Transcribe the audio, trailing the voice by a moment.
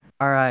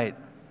All right.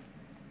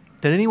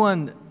 Did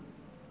anyone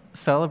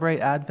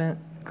celebrate Advent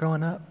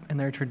growing up in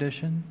their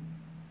tradition?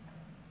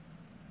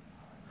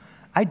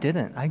 I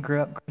didn't. I grew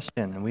up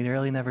Christian, and we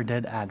really never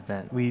did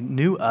Advent. We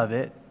knew of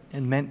it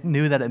and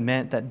knew that it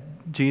meant that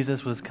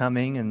Jesus was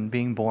coming and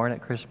being born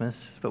at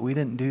Christmas, but we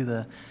didn't do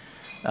the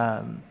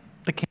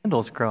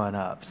candles growing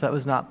up, so that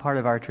was not part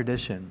of our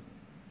tradition.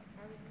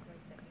 I was supposed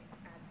to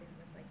Advent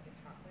with like the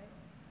chocolate,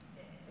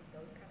 like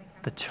those kind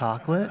of. The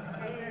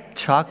chocolate?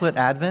 Chocolate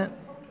Advent?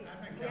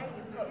 Yeah,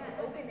 you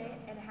open it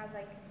and it has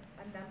like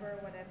a number or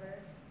whatever.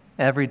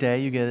 Every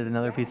day you get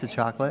another piece of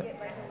chocolate? You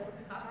get like a little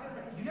piece of chocolate.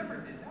 You never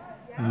did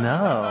that?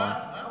 No.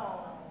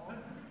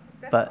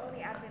 That's But- the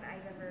only Advent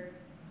I've ever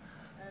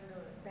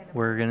spent.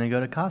 We're going to go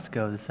to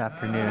Costco this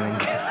afternoon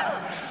and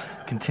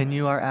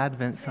continue our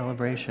Advent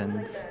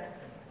celebrations.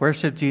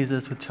 Worship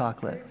Jesus with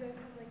chocolate. Yours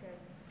has like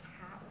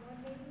a cat one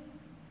maybe?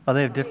 Oh,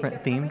 they have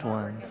different themed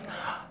ones.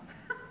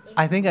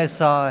 I think I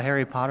saw a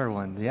Harry Potter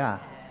one. Yeah.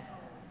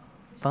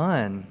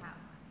 Fun.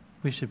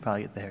 We should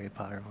probably get the Harry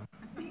Potter one.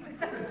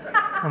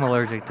 I'm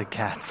allergic to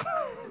cats.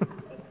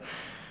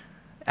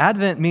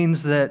 Advent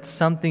means that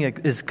something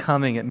is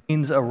coming. It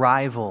means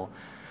arrival.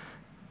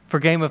 For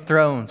Game of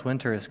Thrones,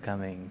 winter is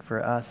coming.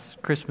 For us,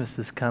 Christmas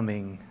is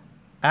coming.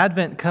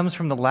 Advent comes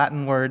from the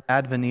Latin word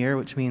advenire,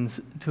 which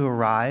means to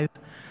arrive,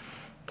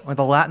 or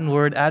the Latin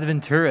word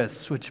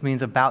adventurus, which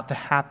means about to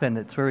happen.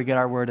 It's where we get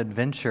our word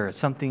adventure.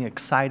 Something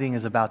exciting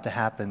is about to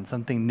happen.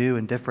 Something new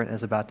and different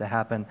is about to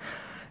happen.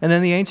 And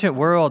in the ancient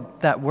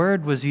world, that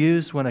word was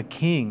used when a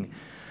king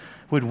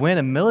would win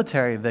a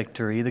military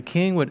victory. The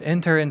king would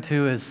enter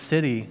into his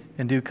city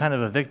and do kind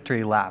of a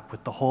victory lap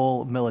with the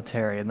whole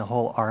military and the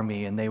whole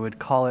army, and they would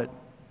call it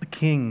the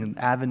king,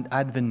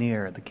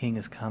 advenire, the king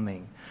is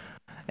coming.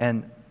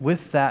 And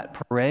with that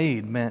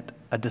parade meant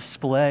a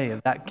display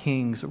of that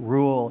king's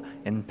rule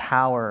and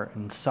power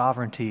and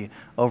sovereignty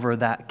over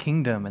that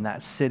kingdom and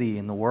that city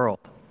in the world.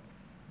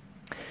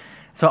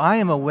 So I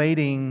am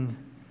awaiting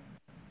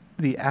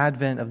the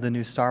advent of the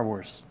new Star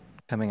Wars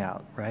coming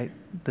out, right?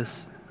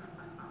 This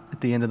at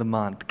the end of the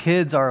month.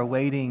 Kids are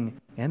awaiting,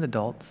 and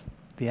adults,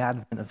 the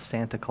advent of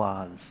Santa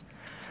Claus.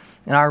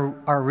 And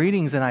our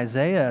readings in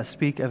Isaiah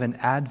speak of an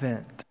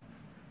advent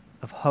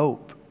of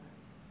hope,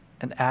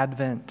 an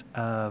advent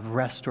of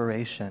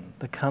restoration,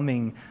 the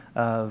coming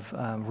of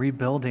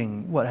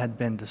rebuilding what had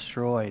been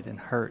destroyed and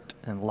hurt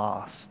and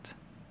lost.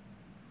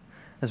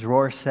 As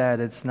Rohr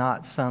said, it's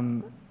not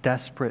some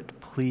desperate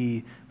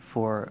plea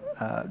for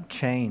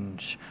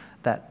change,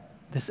 that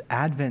this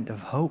advent of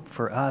hope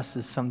for us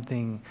is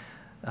something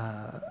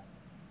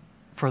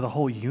for the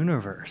whole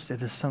universe.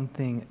 It is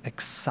something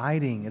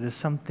exciting. It is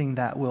something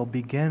that will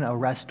begin a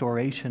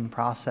restoration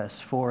process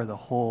for the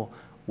whole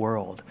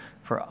world,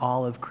 for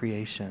all of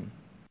creation.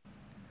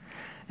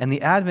 And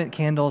the Advent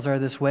candles are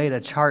this way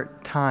to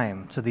chart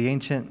time. So the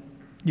ancient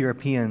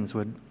Europeans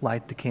would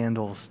light the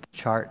candles to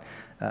chart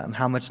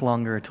how much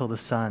longer until the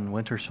sun,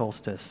 winter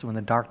solstice, when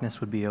the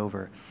darkness would be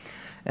over.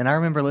 And I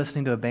remember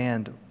listening to a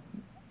band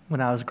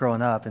when I was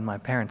growing up in my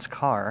parents'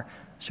 car,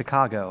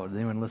 Chicago. Did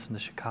anyone listen to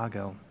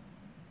Chicago?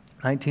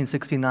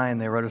 1969,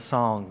 they wrote a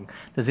song.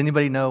 Does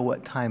anybody know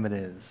what time it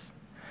is?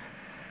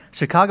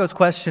 Chicago's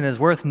question is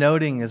worth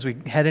noting as we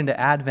head into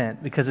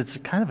Advent because it's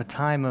kind of a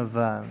time of,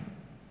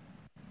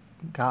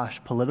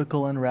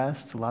 political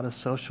unrest, a lot of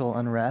social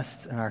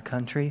unrest in our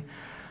country.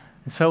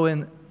 And so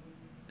in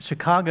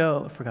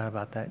Chicago, I forgot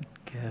about that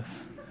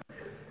gif.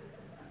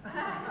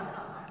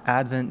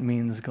 Advent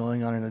means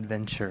going on an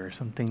adventure.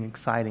 Something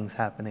exciting's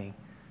happening.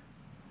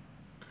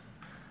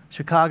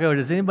 Chicago,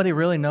 does anybody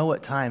really know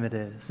what time it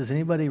is? Does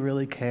anybody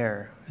really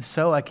care? If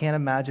so, I can't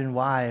imagine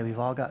why we've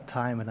all got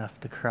time enough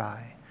to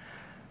cry.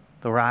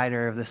 The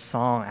writer of this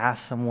song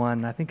asked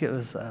someone, I think it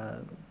was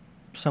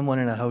someone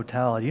in a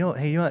hotel,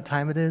 hey, you know what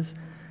time it is?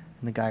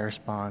 And the guy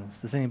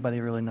responds, does anybody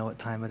really know what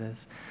time it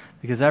is?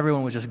 Because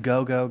everyone was just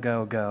go, go,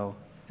 go, go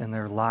in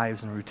their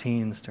lives and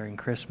routines during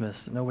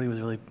Christmas. Nobody was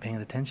really paying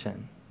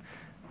attention.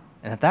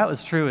 And if that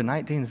was true in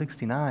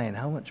 1969,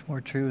 how much more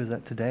true is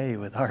that today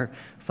with our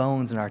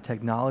phones and our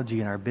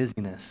technology and our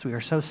busyness? We are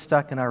so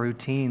stuck in our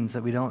routines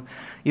that we don't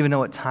even know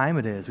what time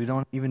it is. We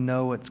don't even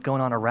know what's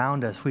going on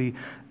around us.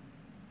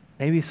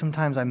 Maybe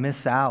sometimes I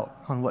miss out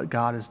on what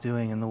God is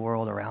doing in the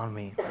world around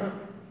me.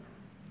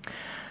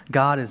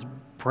 God is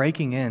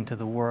breaking into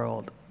the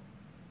world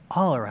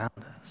all around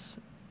us,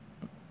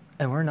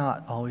 and we're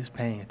not always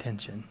paying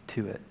attention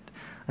to it.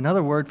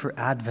 Another word for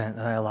Advent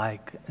that I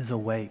like is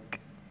awake.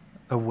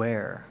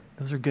 Aware.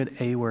 Those are good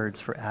A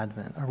words for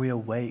Advent. Are we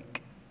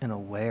awake and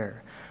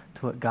aware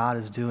to what God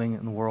is doing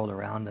in the world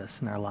around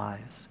us in our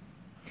lives?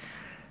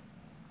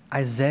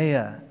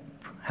 Isaiah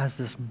has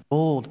this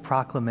bold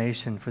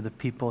proclamation for the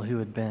people who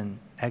had been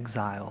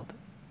exiled,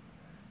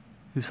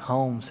 whose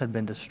homes had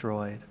been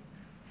destroyed.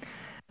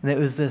 And it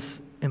was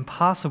this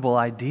impossible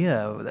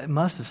idea that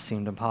must have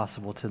seemed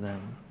impossible to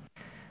them,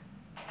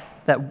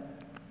 that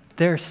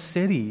their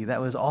city that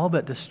was all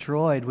but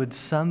destroyed would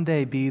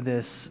someday be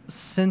this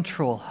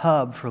central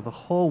hub for the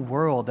whole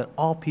world that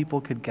all people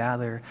could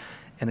gather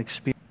and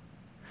experience.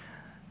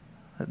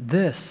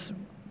 This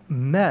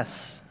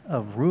mess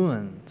of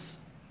ruins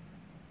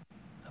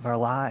of our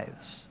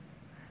lives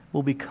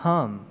will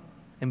become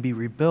and be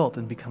rebuilt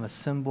and become a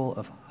symbol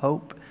of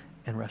hope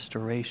and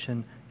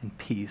restoration and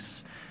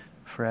peace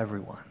for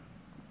everyone.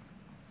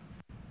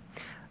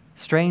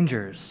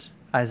 Strangers,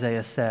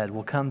 Isaiah said,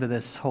 will come to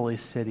this holy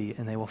city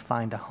and they will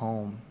find a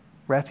home.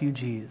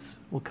 Refugees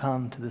will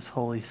come to this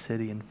holy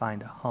city and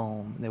find a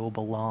home. They will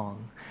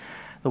belong.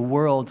 The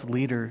world's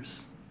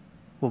leaders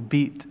will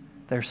beat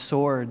their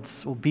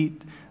swords, will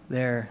beat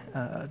their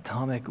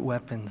atomic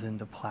weapons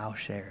into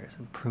plowshares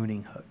and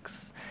pruning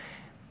hooks.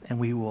 And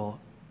we will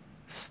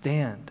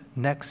stand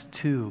next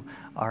to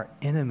our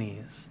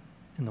enemies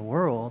in the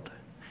world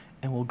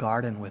and we'll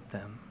garden with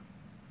them.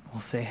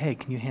 We'll say, hey,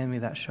 can you hand me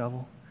that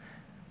shovel?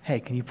 Hey,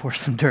 can you pour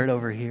some dirt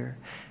over here?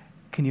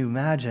 Can you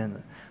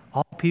imagine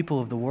all people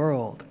of the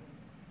world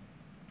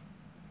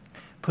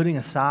putting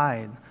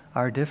aside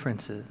our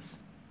differences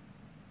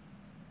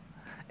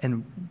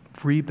and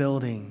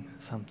rebuilding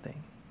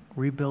something,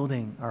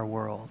 rebuilding our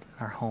world,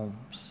 our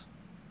homes,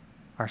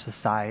 our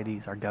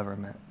societies, our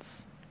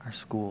governments, our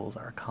schools,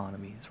 our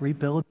economies,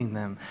 rebuilding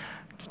them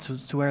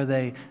to where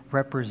they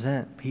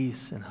represent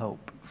peace and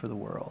hope for the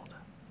world.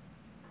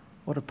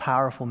 What a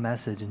powerful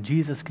message. And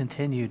Jesus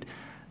continued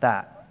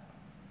that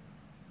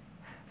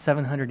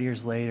 700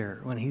 years later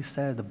when he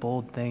said the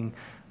bold thing,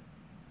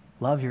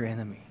 love your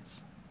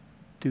enemies,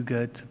 do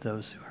good to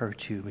those who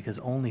hurt you, because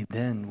only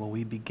then will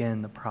we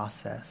begin the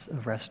process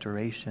of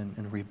restoration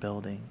and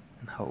rebuilding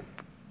and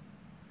hope.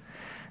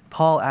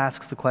 Paul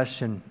asks the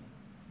question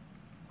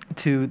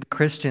to the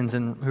Christians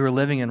who are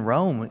living in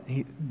Rome,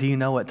 do you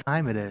know what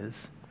time it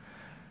is?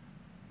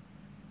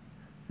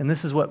 And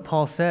this is what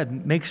Paul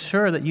said, make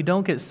sure that you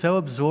don't get so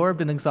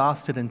absorbed and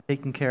exhausted in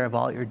taking care of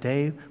all your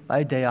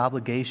day-by-day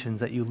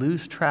obligations that you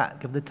lose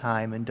track of the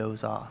time and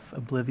doze off,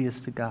 oblivious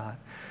to God.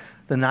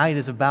 The night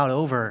is about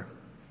over.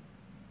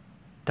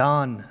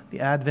 Dawn,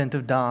 the advent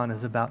of dawn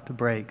is about to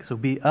break. So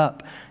be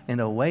up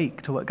and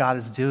awake to what God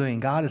is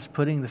doing. God is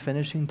putting the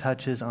finishing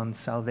touches on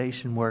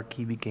salvation work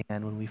he began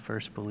when we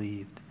first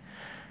believed.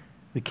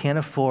 We can't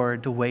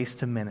afford to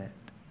waste a minute.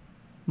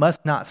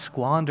 Must not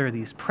squander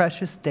these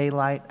precious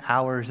daylight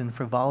hours in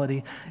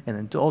frivolity and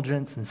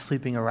indulgence and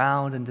sleeping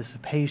around and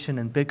dissipation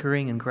and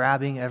bickering and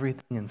grabbing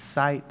everything in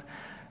sight.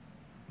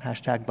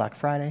 Hashtag Black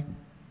Friday.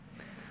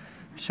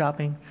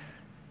 Shopping.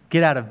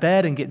 Get out of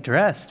bed and get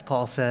dressed,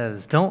 Paul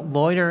says. Don't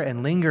loiter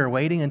and linger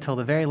waiting until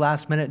the very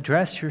last minute.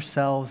 Dress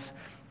yourselves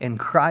in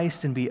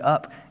Christ and be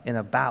up and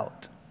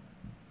about.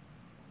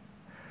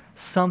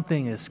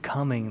 Something is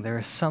coming. There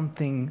is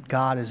something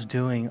God is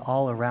doing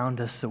all around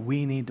us that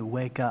we need to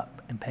wake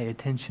up and pay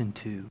attention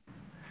to.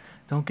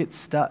 Don't get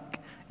stuck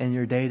in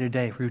your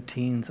day-to-day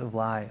routines of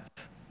life.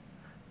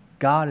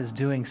 God is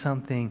doing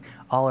something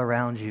all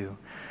around you.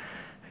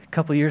 A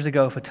couple years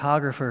ago, a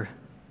photographer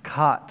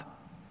caught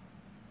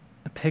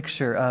a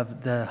picture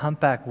of the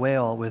humpback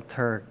whale with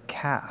her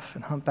calf.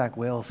 And humpback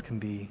whales can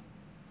be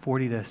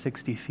 40 to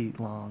 60 feet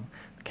long.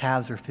 The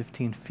calves are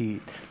 15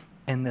 feet.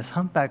 And this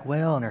humpback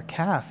whale and her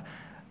calf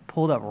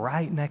pulled up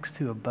right next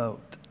to a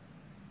boat.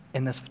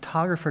 And this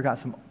photographer got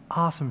some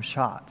awesome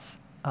shots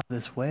of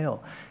this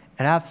whale.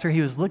 And after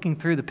he was looking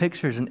through the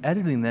pictures and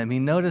editing them, he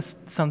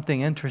noticed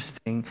something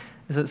interesting,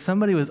 is that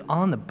somebody was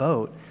on the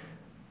boat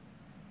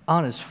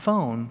on his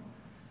phone,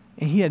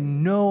 and he had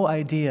no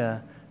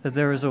idea that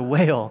there was a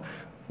whale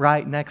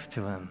right next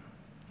to him.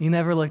 He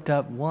never looked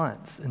up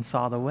once and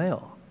saw the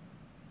whale.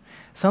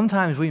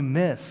 Sometimes we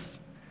miss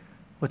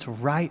what's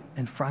right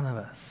in front of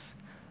us.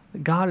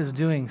 God is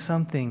doing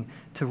something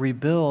to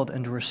rebuild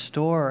and to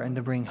restore and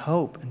to bring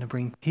hope and to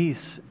bring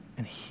peace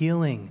and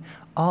healing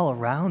all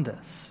around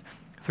us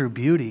through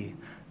beauty,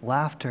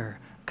 laughter,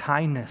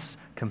 kindness,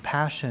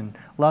 compassion.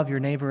 Love your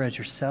neighbor as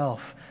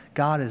yourself.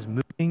 God is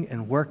moving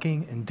and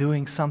working and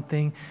doing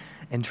something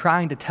and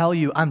trying to tell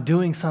you, I'm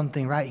doing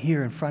something right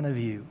here in front of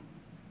you.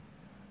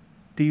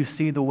 Do you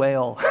see the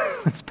whale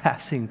that's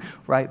passing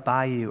right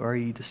by you, or are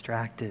you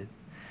distracted?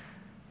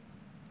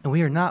 And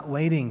we are not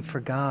waiting for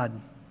God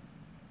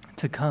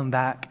to come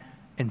back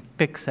and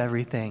fix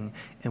everything,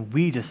 and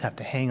we just have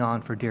to hang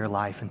on for dear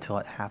life until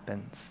it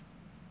happens.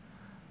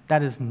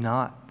 That is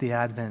not the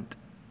advent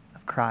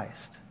of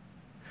Christ.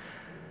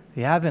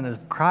 The advent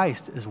of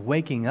Christ is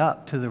waking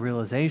up to the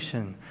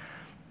realization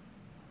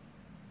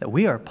that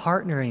we are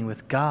partnering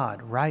with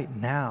God right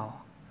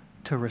now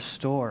to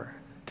restore,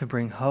 to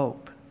bring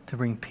hope, to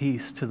bring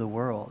peace to the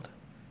world.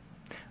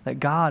 That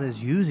God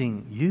is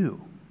using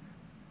you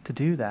to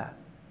do that.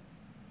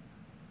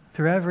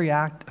 Through every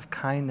act of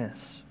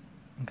kindness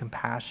and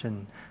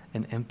compassion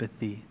and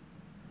empathy,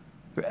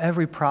 through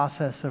every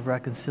process of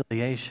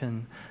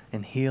reconciliation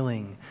and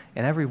healing,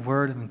 and every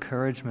word of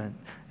encouragement,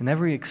 and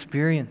every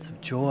experience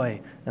of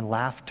joy and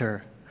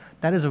laughter,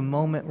 that is a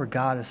moment where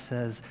God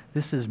says,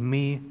 this is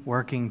me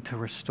working to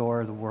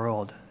restore the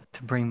world,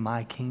 to bring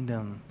my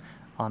kingdom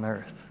on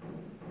earth.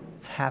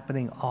 It's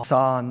happening all. I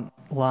saw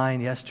online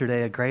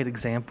yesterday a great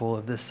example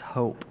of this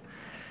hope.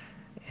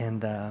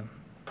 And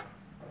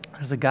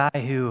there's a guy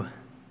who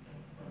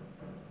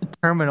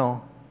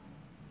terminal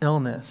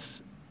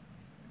illness.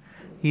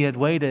 He had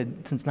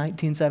waited since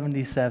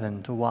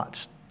 1977 to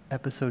watch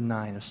Episode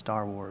 9 of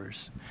Star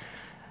Wars.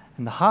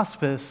 And the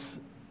hospice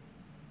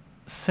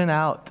sent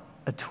out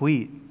a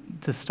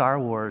tweet to Star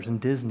Wars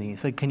and Disney. He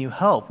said, "Can you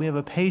help? We have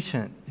a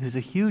patient who's a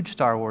huge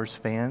Star Wars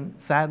fan.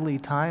 Sadly,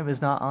 time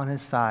is not on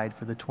his side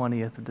for the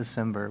 20th of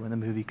December when the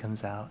movie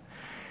comes out.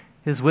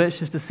 His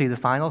wish is to see the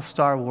final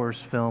Star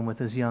Wars film with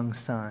his young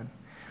son.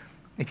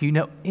 If you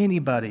know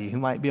anybody who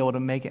might be able to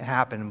make it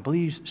happen,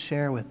 please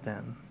share with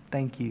them.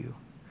 Thank you."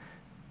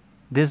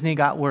 Disney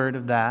got word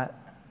of that.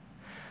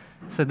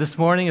 So this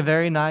morning, a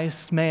very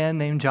nice man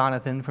named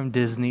Jonathan from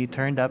Disney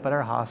turned up at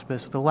our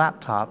hospice with a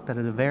laptop that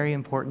had a very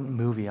important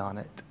movie on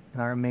it.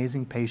 And our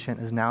amazing patient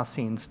has now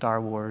seen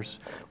Star Wars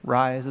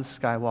Rise of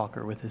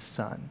Skywalker with his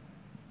son.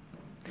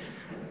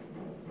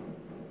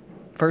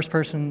 First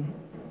person.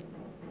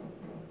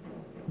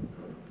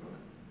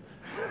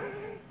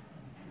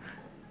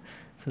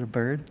 Is it a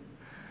bird?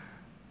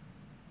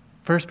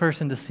 First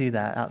person to see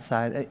that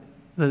outside.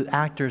 The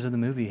actors of the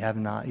movie have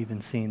not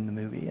even seen the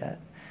movie yet.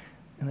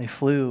 And they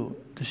flew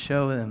to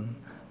show them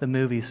the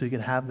movie so he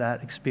could have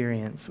that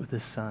experience with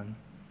his son.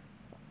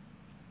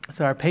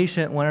 So our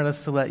patient wanted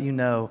us to let you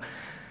know.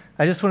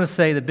 I just want to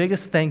say the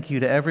biggest thank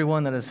you to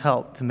everyone that has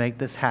helped to make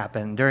this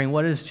happen. During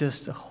what is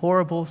just a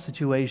horrible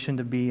situation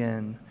to be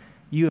in,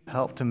 you have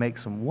helped to make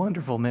some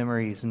wonderful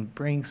memories and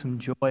bring some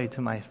joy to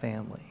my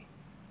family.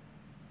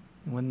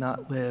 I would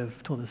not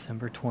live till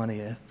December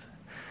 20th.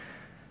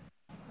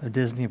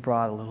 Disney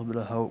brought a little bit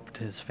of hope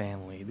to his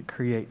family to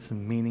create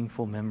some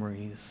meaningful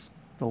memories,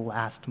 the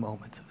last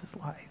moments of his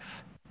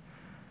life.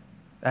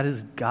 That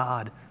is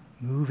God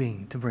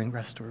moving to bring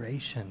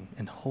restoration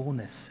and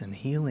wholeness and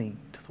healing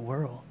to the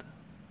world.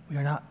 We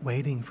are not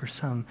waiting for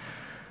some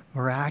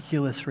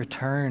miraculous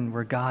return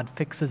where God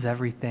fixes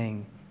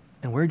everything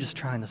and we're just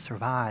trying to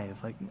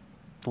survive, like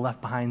the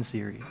Left Behind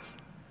series.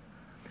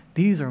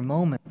 These are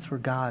moments where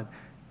God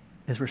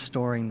is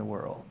restoring the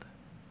world,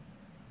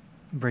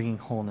 bringing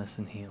wholeness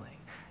and healing.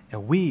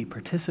 And we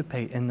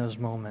participate in those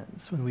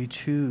moments when we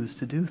choose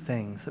to do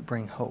things that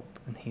bring hope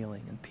and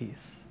healing and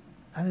peace.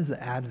 That is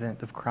the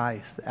advent of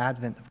Christ. The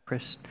advent of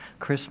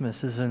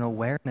Christmas is an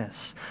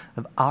awareness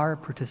of our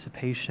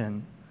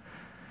participation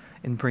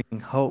in bringing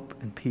hope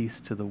and peace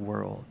to the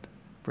world,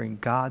 bring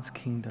God's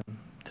kingdom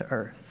to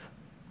earth.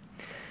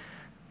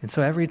 And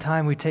so every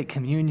time we take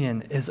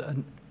communion is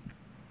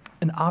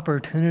an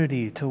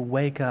opportunity to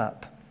wake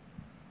up,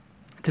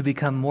 to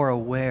become more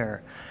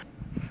aware.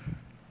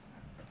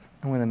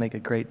 I'm going to make a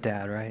great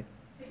dad, right?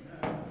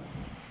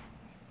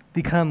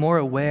 Become more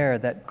aware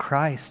that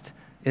Christ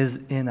is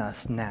in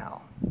us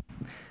now.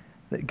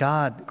 That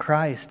God,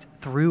 Christ,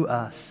 through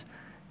us,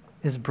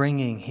 is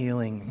bringing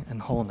healing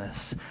and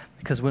wholeness.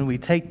 Because when we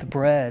take the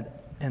bread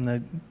and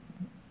the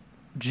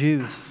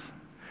juice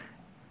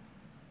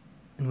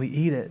and we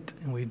eat it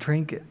and we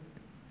drink it,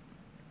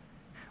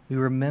 we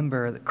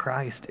remember that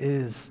Christ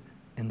is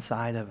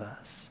inside of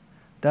us,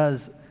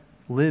 does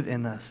live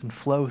in us and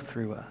flow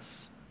through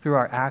us, through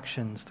our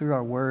actions, through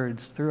our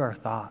words, through our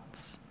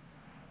thoughts.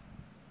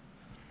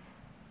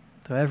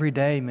 So every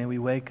day may we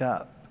wake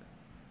up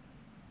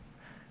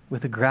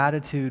with a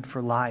gratitude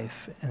for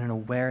life and an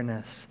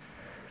awareness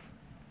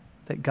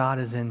that God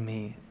is in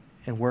me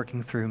and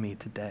working through me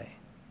today.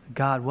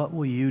 God, what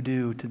will you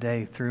do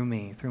today through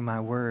me, through my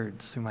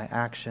words, through my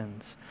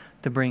actions,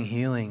 to bring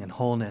healing and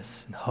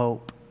wholeness and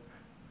hope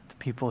to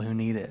people who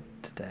need it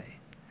today?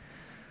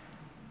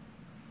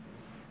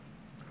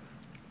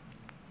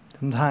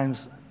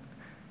 Sometimes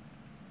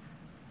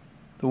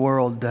the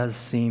world does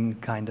seem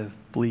kind of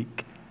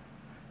bleak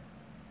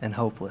and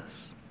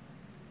hopeless.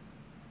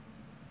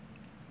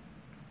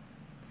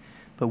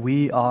 But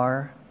we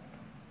are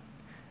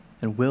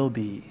and will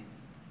be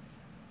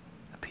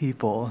a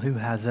people who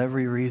has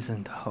every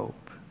reason to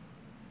hope.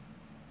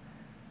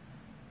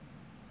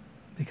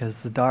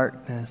 Because the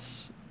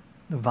darkness,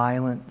 the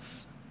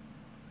violence,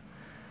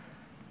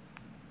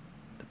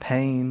 the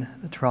pain,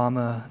 the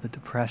trauma, the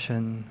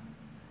depression,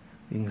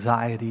 the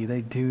anxiety,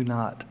 they do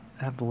not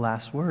have the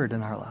last word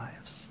in our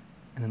lives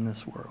and in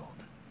this world.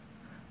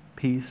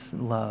 Peace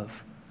and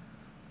love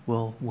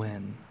will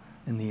win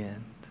in the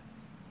end.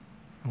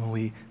 And when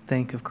we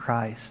think of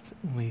Christ,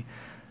 when we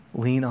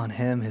lean on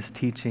him, his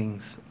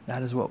teachings,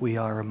 that is what we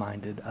are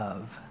reminded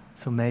of.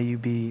 So may you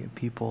be a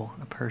people,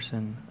 a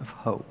person of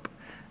hope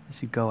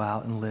as you go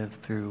out and live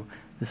through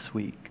this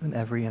week and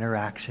every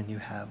interaction you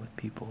have with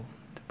people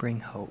to bring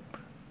hope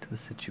to the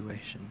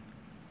situation.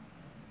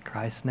 In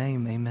Christ's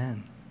name,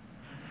 amen.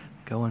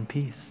 Go in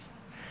peace.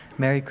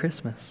 Merry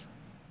Christmas.